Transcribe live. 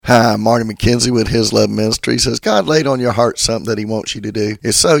Hi, I'm Marty McKenzie with His Love Ministry. Says God laid on your heart something that He wants you to do.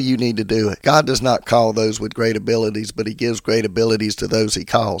 If so, you need to do it. God does not call those with great abilities, but He gives great abilities to those He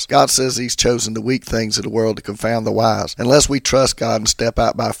calls. God says He's chosen the weak things of the world to confound the wise. Unless we trust God and step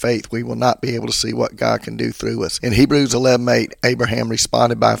out by faith, we will not be able to see what God can do through us. In Hebrews 11:8, Abraham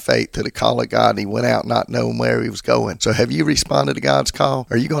responded by faith to the call of God, and he went out not knowing where he was going. So have you responded to God's call?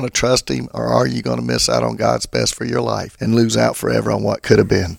 Are you going to trust Him, or are you going to miss out on God's best for your life and lose out forever on what could have been?